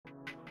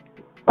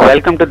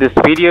Welcome to this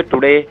video.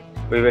 Today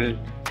we will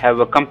have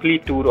a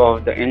complete tour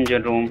of the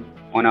engine room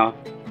on a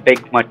big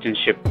merchant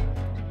ship.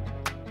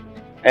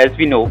 As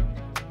we know,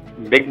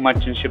 big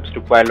merchant ships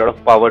require a lot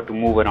of power to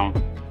move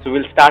around. So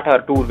we'll start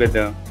our tour with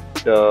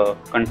the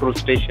control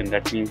station.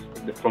 That means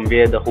from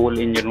where the whole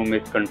engine room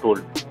is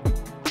controlled.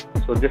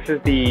 So this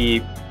is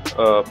the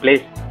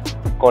place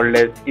called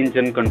as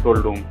engine control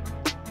room.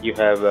 You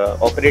have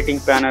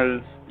operating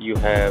panels, you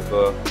have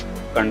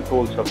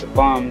controls of the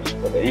pumps,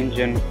 for the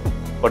engine,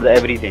 for the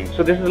everything.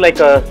 So this is like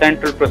a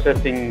central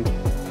processing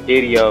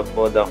area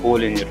for the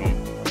whole engine room.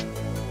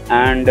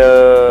 And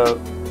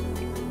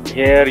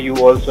here you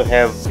also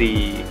have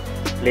the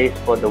place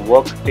for the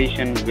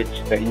workstation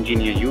which the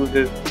engineer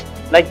uses,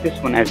 like this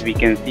one as we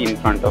can see in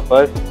front of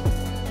us.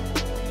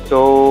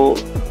 So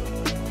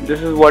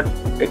this is what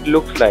it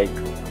looks like.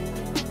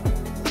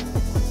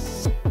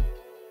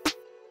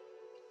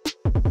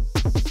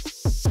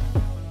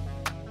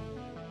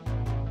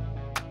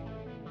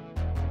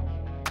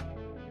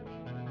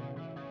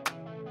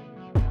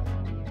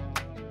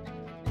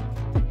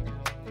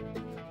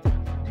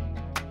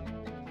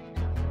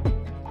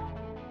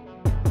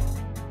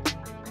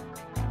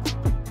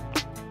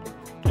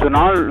 So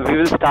now we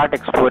will start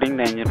exploring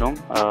the engine room.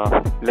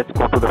 Let's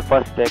go to the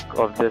first deck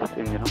of this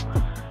engine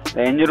room.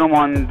 The engine room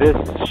on this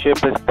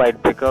ship is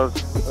quite big because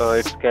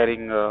it's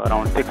carrying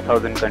around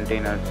 6,000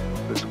 containers.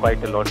 So it's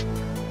quite a lot.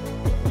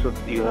 So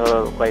you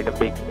have quite a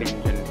big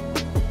engine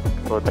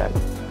for that.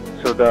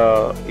 So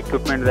the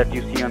equipment that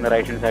you see on the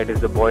right hand side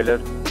is the boiler,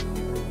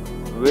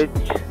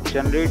 which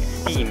generates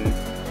steam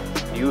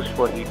used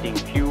for heating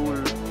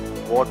fuel,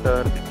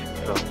 water,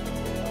 etc.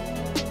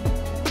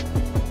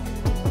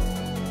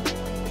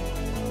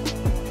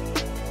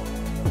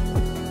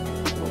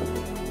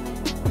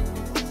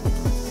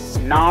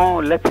 Now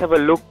let's have a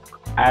look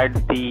at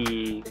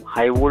the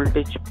high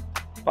voltage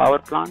power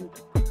plant,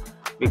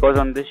 because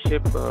on this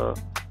ship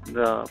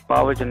the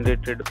power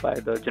generated by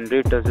the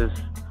generators is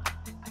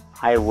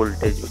high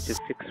voltage, which is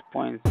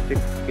 6.6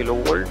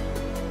 kilovolts.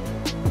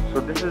 So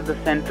this is the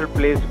central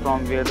place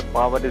from where the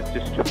power is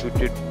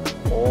distributed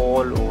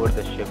all over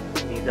the ship.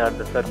 These are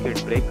the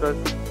circuit breakers.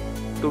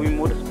 To be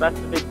more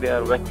specific, they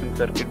are vacuum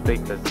circuit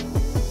breakers.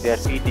 They are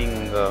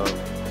feeding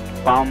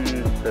pumps,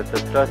 the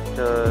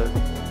thrusters,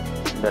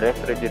 the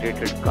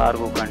refrigerated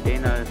cargo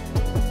containers,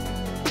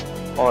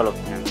 all of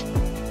them.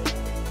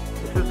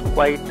 This is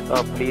quite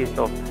a place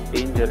of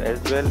danger as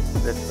well.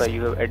 That's why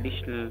you have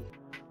additional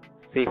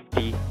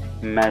safety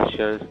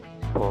measures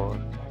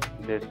for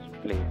this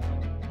place.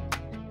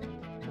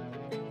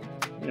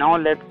 Now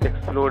let's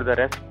explore the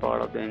rest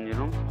part of the engine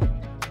room.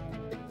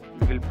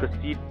 We will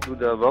proceed to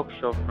the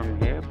workshop from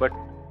here, but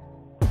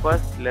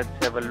first let's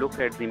have a look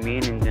at the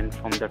main engine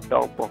from the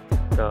top of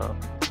the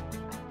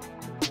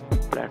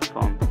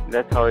platform.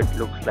 That's how it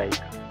looks like,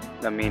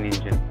 the main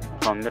engine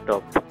from the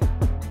top.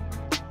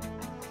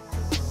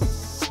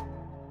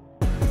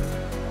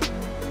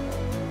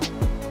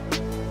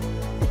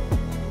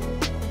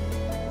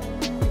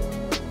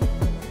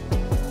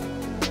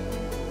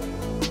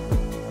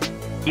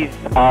 These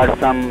are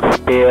some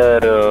spare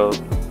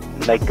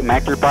like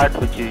metal parts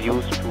which is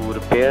used to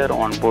repair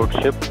on board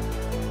ship.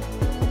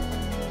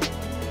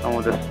 Some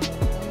of the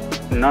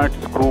nuts,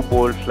 screw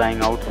bolts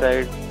lying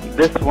outside.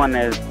 This one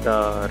is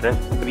the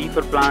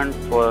reefer plant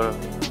for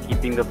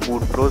keeping the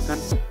food frozen.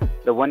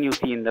 The one you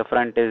see in the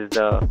front is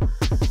the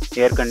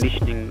air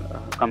conditioning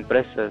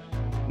compressors.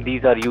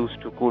 These are used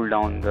to cool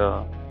down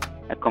the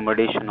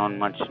accommodation on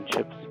merchant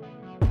ships.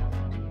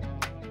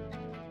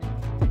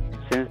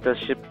 Since the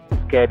ship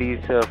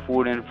carries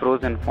food in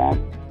frozen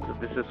form, so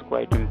this is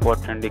quite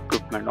important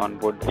equipment on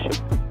board the ship.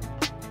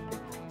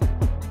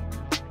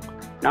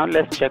 Now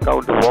let's check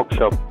out the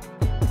workshop.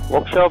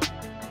 Workshop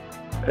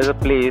is a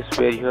place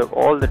where you have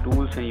all the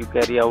tools and you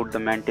carry out the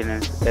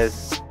maintenance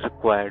as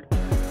required.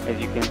 As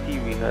you can see,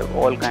 we have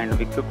all kind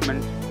of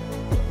equipment.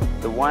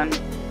 The one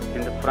in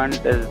the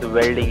front is the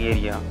welding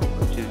area,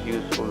 which is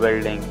used for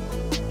welding,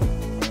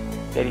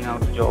 carrying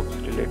out jobs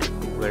related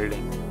to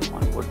welding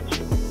on board the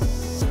ship.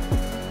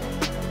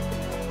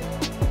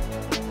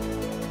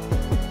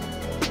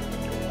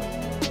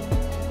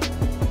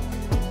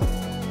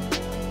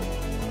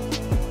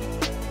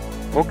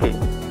 Okay,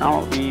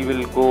 now we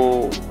will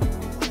go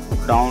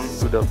down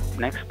to the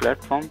next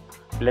platform.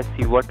 Let's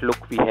see what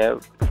look we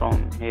have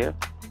from here.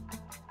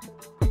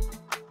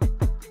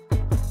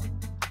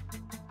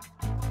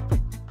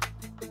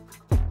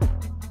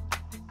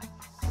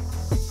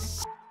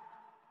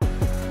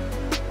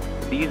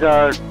 These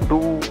are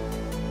two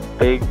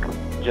big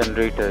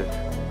generators.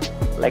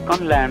 Like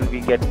on land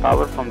we get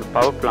power from the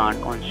power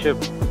plant, on ship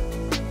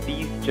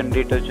these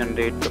generators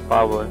generate the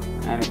power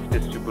and it's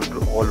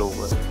distributed all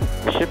over.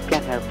 The ship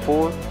can have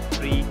 4,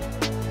 3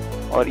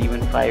 or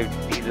even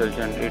 5 diesel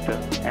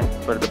generators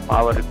as per the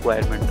power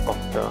requirement of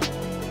the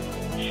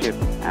ship,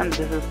 and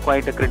this is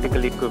quite a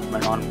critical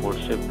equipment on board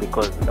ship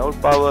because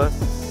without power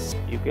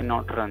you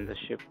cannot run the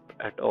ship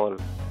at all.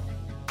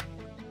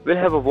 We'll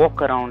have a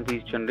walk around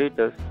these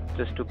generators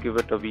just to give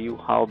it a view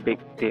how big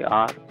they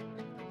are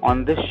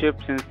On this ship,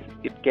 since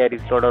it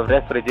carries a lot of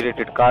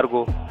refrigerated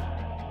cargo,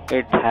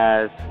 it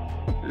has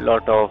a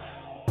lot of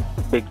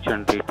big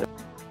generators.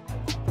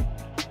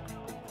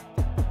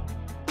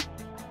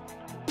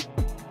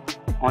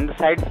 On the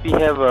sides we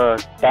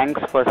have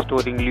tanks for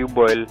storing lube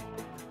oil.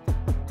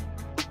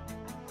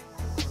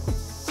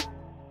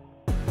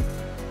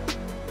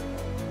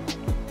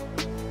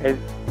 As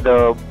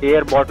the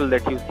air bottle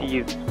that you see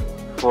is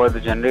for the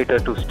generator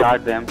to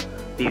start them.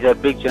 These are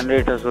big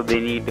generators, so they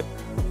need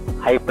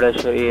high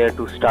pressure air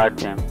to start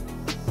them.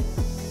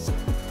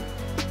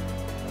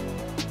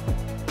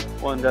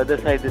 On the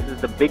other side, this is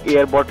the big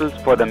air bottles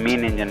for the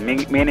main engine.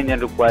 Main engine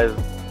requires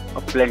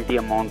a plenty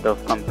amount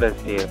of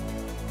compressed air.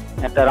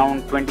 At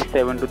around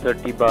 27 to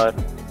 30 bar,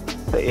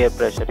 the air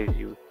pressure is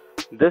used.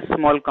 This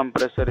small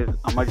compressor is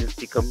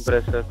emergency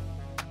compressor.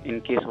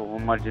 In case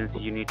of emergency,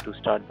 you need to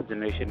start the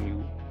generation,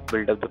 you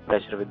build up the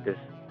pressure with this.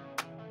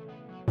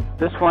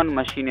 This one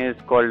machine is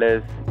called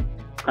as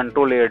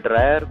control air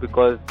dryer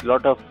because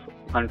lot of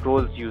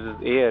controls uses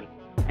air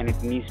and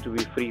it needs to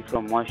be free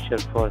from moisture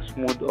for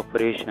smooth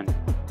operation.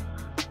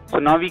 So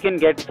now we can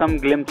get some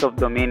glimpse of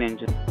the main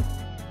engine.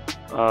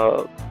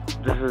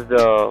 This is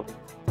the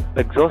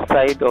exhaust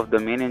side of the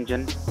main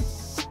engine,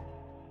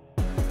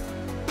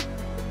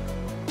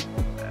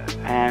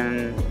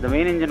 and the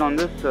main engine on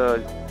this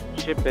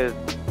ship is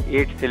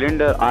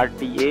 8-cylinder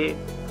RTA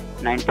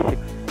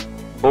 96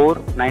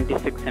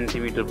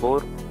 centimeter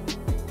bore.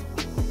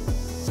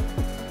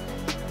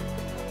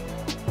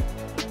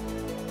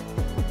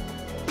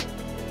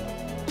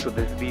 So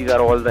these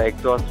are all the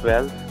exhaust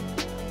valves.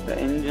 The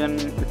engine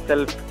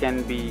itself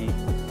can be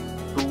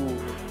 2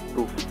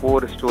 to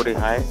 4 story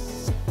high.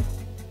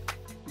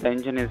 The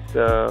engine is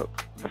the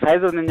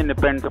size of the engine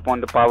depends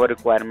upon the power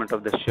requirement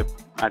of the ship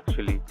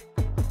actually.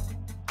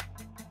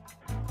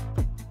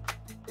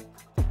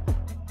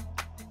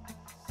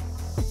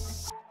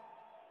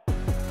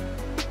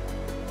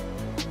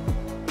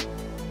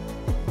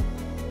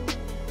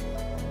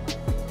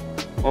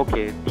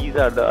 Okay, these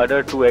are the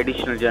other two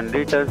additional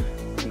generators,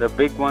 the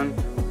big ones.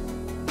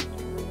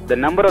 The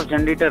number of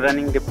generator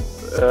running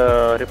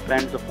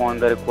depends upon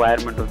the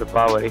requirement of the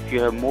power. If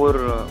you have more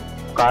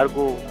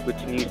cargo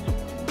which needs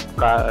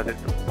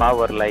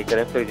power like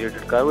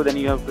refrigerated cargo, then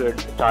you have to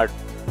start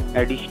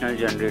additional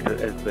generator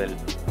as well.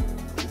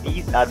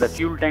 These are the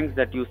fuel tanks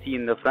that you see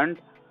in the front.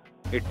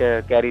 It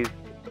carries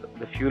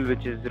the fuel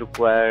which is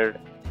required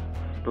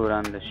to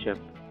run the ship.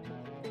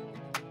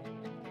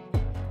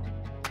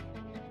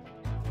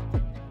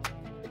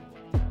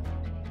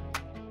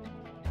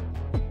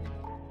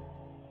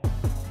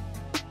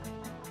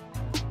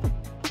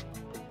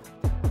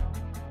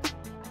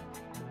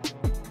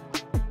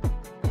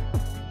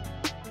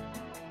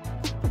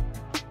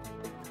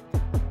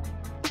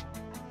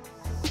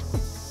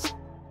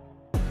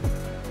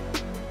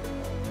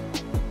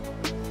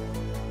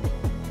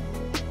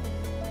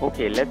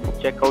 Okay,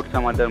 let's check out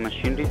some other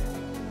machinery.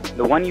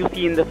 The one you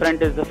see in the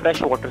front is the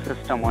freshwater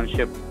system on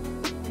ship.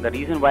 The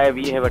reason why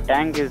we have a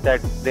tank is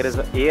that there is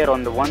air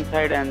on the one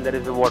side and there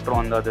is water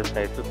on the other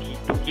side. So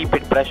to keep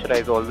it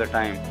pressurized all the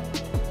time,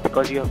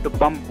 because you have to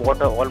pump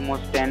water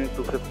almost 10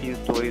 to 15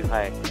 stories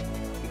high.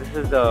 This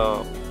is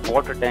the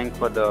water tank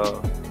for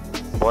the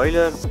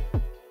boiler,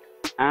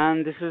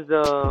 and this is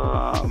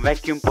the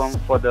vacuum pump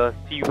for the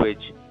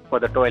sewage for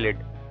the toilet.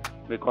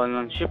 Because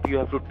on ship you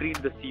have to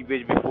treat the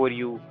sewage before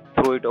you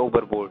throw it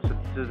overboard. So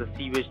this is the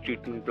sewage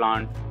treatment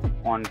plant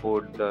on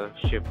board the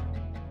ship.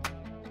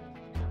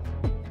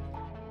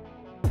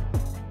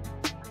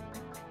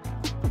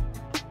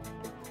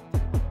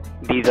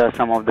 These are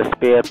some of the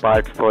spare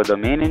parts for the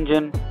main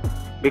engine.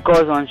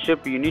 Because on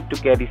ship you need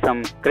to carry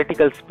some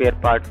critical spare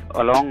parts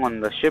along on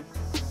the ship,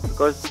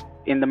 because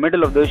in the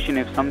middle of the ocean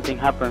if something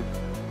happens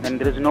then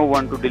there is no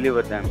one to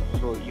deliver them.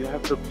 So you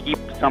have to keep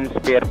some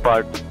spare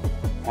parts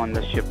on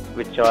the ship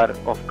which are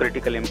of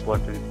critical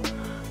importance.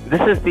 This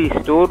is the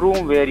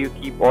storeroom where you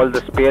keep all the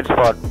spare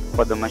parts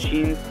for the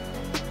machines.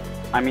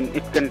 I mean,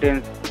 it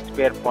contains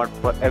spare parts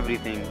for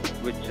everything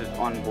which is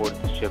on board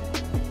the ship,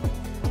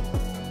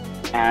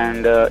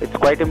 and it's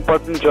quite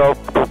important job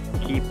to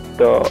keep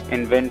the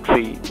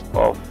inventory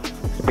of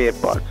spare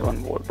parts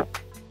on board.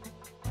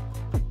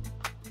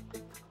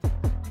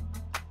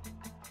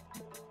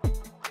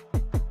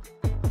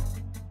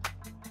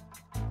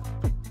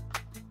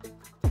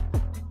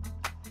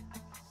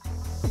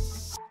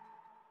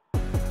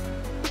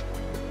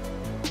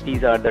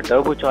 These are the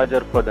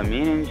turbocharger for the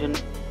main engine.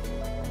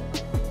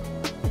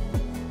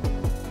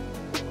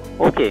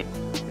 Okay,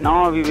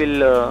 now we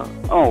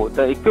will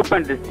the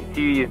equipment this you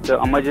see is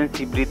the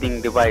emergency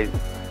breathing device.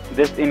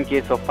 This in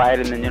case of fire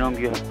in the engine room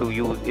you have to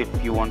use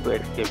if you want to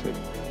escape it.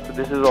 So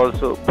this is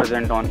also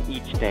present on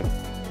each deck.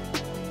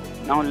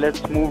 Now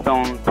let's move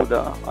down to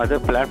the other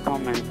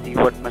platform and see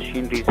what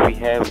machineries we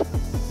have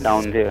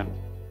down there.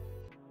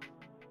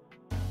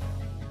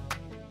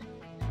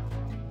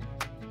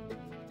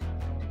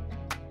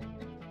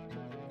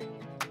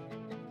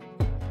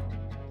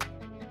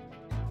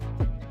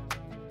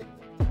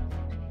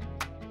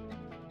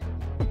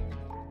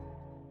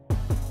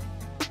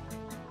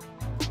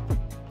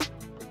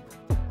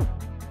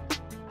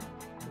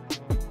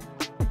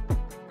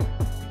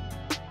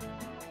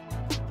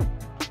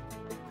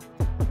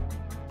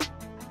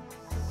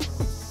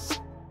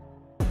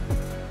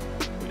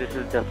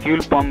 this is the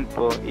fuel pump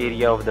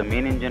area of the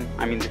main engine.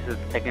 I mean, this is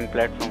the second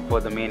platform for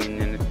the main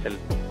engine itself.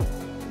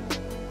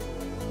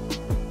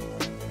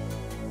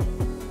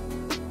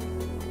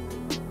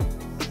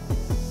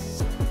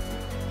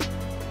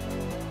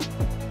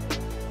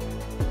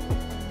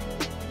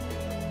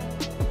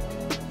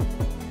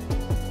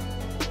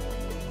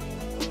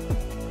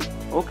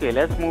 Okay,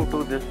 let's move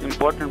to this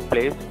important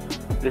place.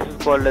 This is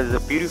called as the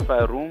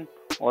Purifier Room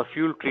or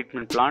fuel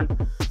treatment plant.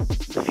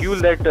 The fuel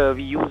that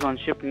we use on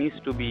ship needs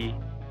to be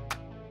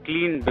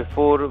cleaned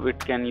before it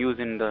can use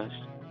in the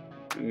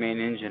main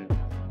engine.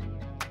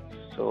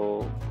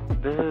 So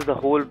this is the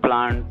whole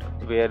plant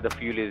where the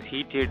fuel is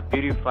heated,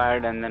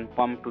 purified, and then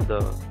pumped to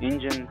the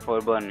engine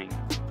for burning.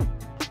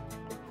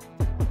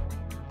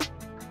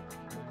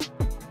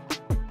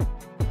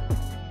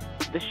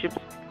 This ship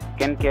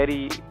can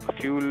carry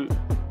fuel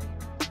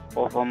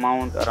of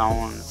amount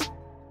around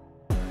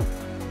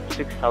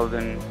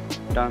 6,000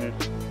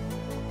 tons,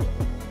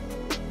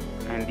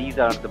 and these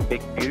are the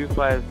big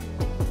purifiers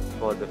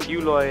for the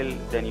fuel oil.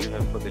 Then you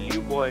have for the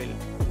lube oil,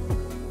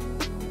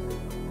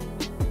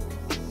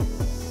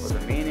 for the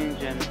main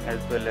engine, as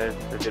well as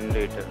the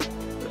generator.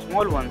 The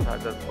small ones are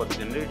for the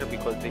generator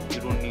because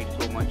you don't need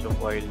so much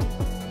of oil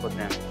for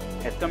them.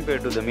 As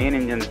compared to the main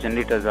engine, the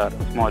generators are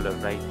smaller,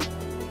 right?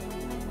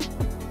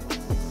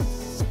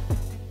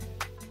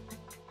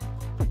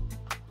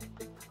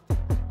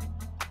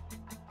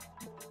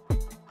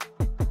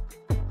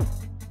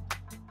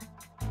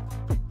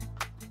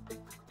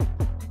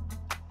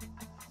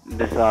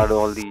 These are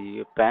all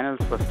the panels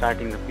for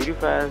starting the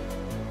purifiers.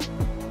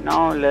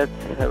 Now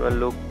let's have a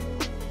look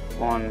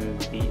on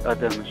the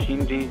other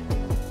machinery.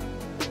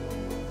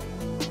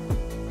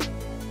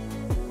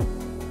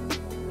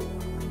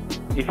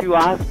 If you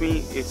ask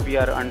me if we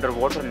are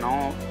underwater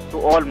now,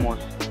 so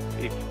almost.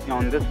 If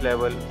on this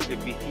level,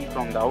 if we see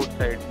from the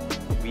outside,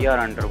 we are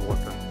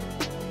underwater.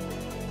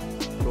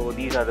 So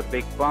these are the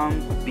big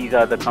pumps. These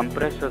are the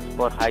compressors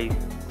for high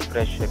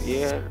pressure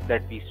air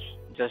that we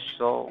just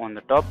saw on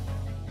the top.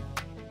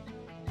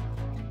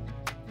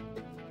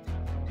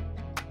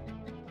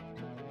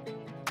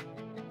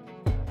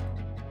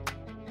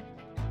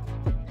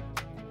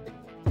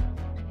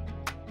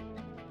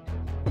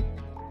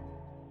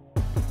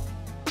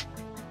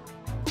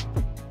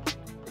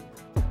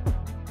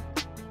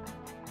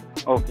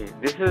 Okay,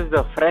 this is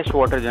the fresh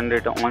water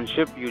generator. On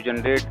ship you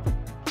generate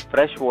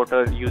fresh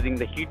water using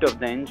the heat of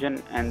the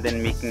engine and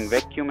then making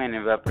vacuum and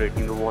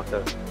evaporating the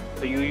water.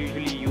 So you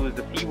usually use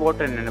the sea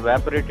water and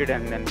evaporate it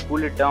and then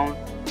cool it down,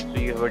 so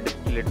you have a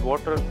distillate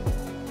water.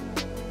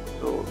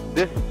 So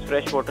this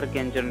fresh water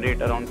can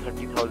generate around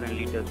 30,000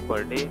 liters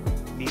per day.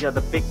 These are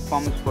the big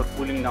pumps for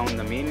cooling down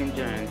the main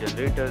engine and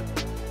generators.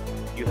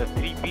 You have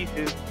three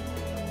pieces.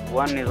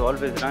 One is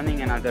always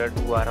running and other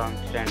two are on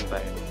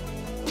standby.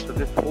 So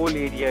this whole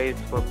area is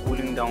for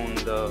cooling down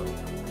the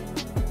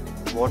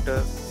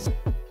water.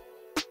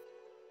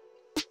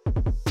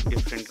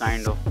 Different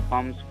kind of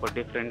pumps for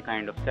different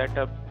kind of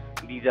setup.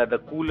 These are the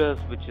coolers,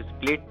 which is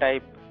plate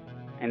type,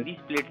 and these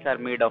plates are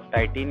made of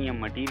titanium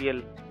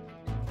material.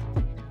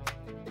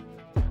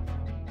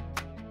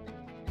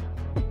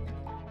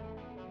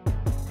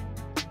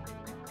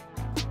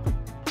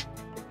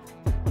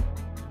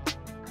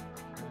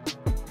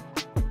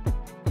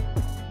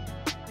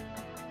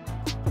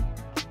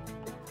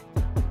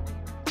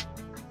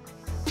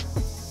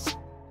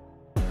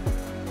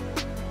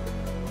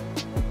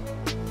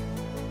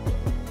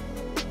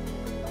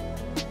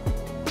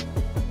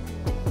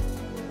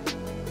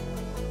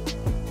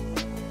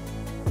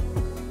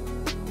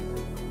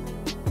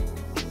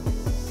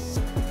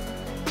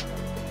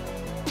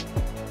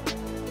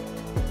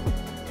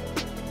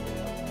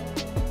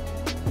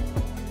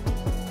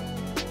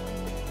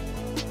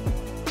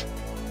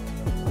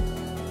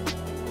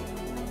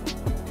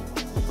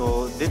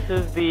 So this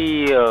is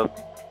the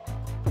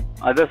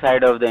other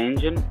side of the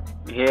engine.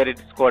 Here it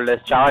is called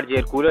as charge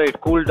air cooler. It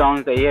cools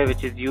down the air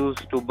which is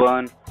used to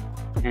burn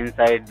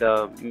inside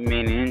the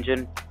main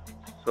engine.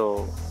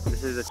 So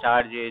this is the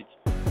charge air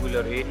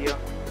cooler area.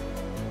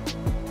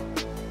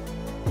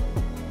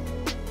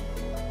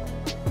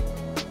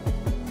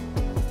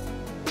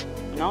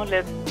 Now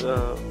let's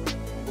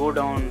go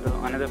down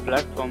another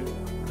platform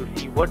to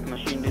see what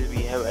machineries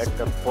we have at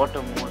the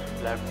bottommost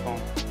platform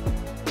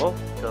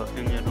of the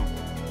engine room.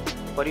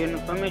 For your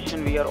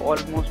information, we are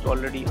almost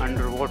already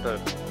underwater.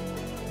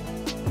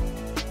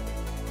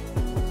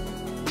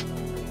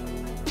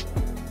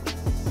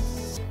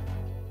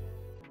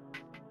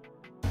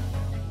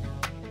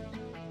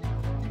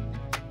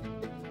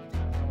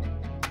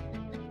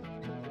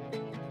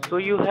 So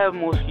you have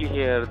mostly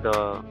here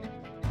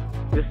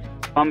this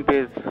pump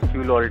is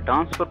fuel oil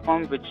transfer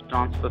pump, which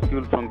transfers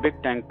fuel from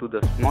big tank to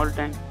the small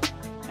tank,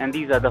 and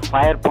these are the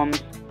fire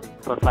pumps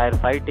for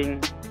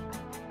firefighting.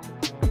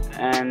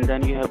 And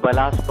then you have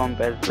ballast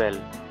pump as well,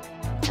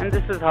 and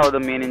this is how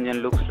the main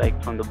engine looks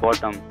like from the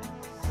bottom.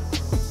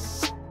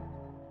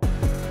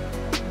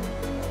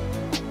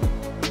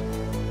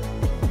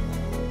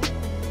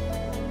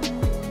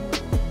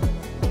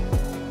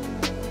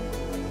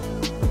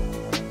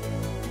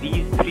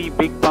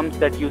 big pumps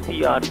that you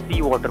see are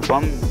seawater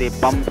pumps. They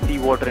pump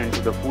seawater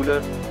into the cooler,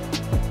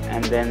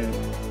 and then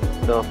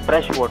the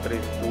fresh water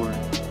is cooled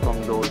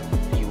from those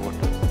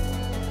seawater.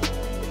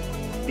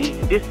 These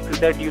discs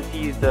that you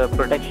see is the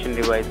protection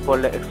device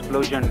called the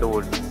explosion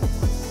doors.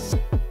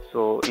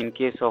 So in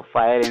case of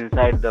fire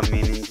inside the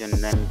main engine,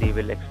 then they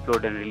will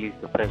explode and release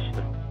the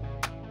pressure.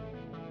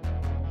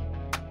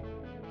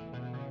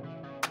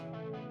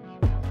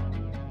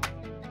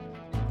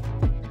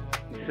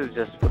 This is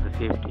just for the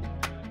safety.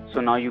 So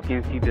now you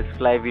can see this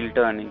flywheel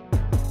turning.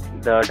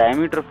 The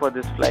diameter for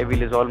this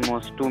flywheel is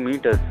almost 2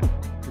 meters.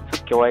 It's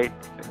a quite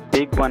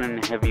big one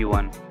and heavy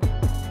one.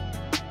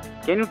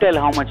 Can you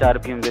tell how much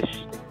RPM this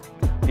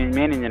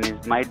main engine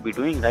might be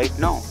doing right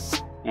now?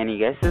 Any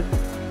guesses?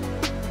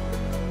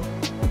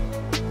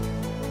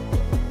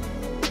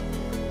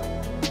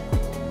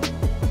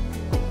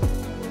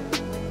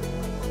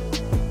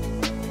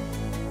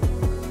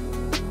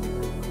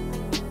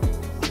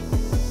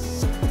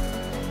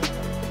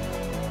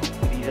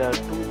 These are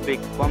two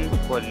big pumps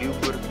for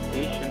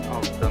lubrication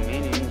of the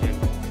main engine.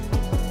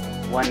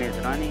 One is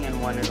running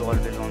and one is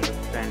always on the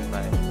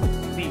standby.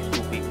 These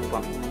two big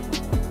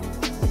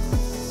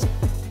pumps.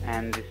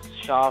 And this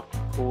shaft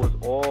goes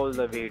all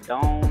the way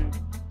down,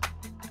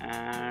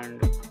 and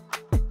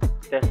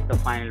that's the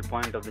final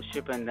point of the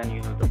ship, and then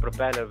you have the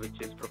propeller which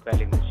is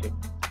propelling the ship.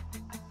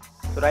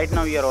 So right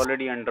now we are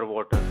already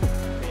underwater.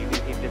 So you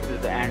can see this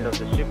is the end of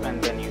the ship,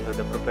 and then you have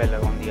the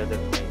propeller on the other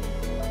side.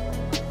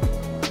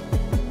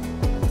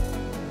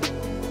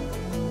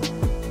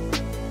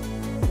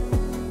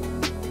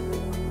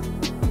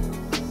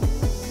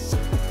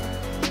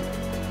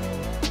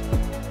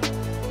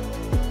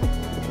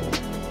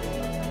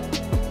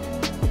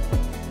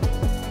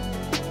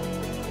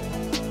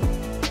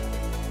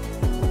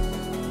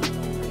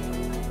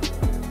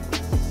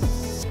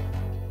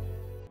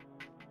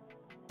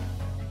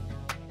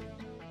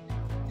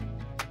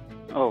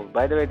 Oh,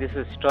 by the way, this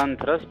is stern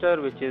thruster,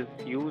 which is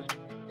used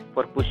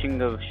for pushing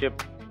the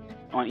ship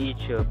on each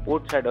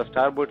port side or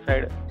starboard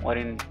side, or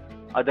in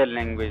other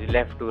language,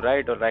 left to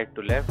right or right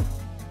to left.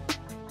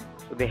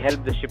 So they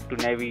help the ship to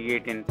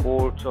navigate in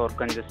ports or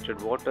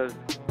congested waters.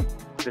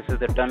 This is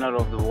the tunnel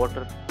of the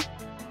water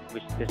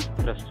which this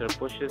thruster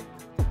pushes.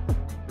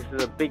 This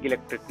is a big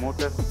electric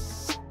motor.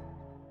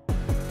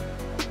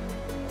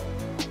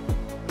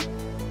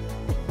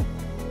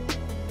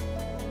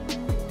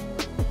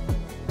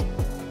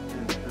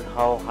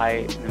 How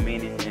high the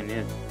main engine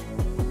is.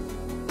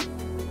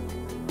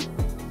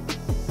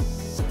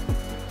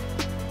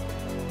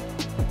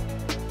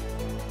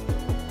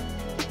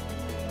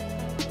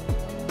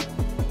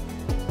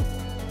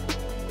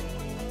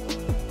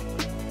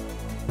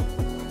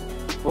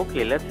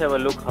 Okay, let's have a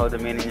look how the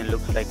main engine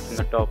looks like from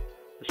the top.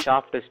 The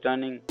shaft is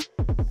turning,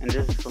 and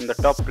this is from the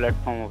top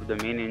platform of the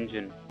main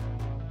engine.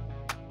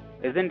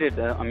 Isn't it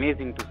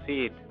amazing to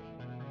see it?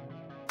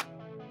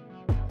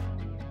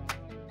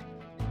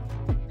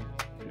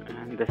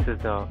 This is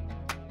the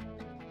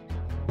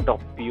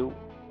top view.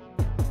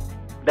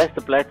 That's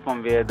the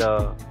platform where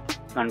the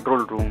control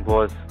room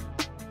was.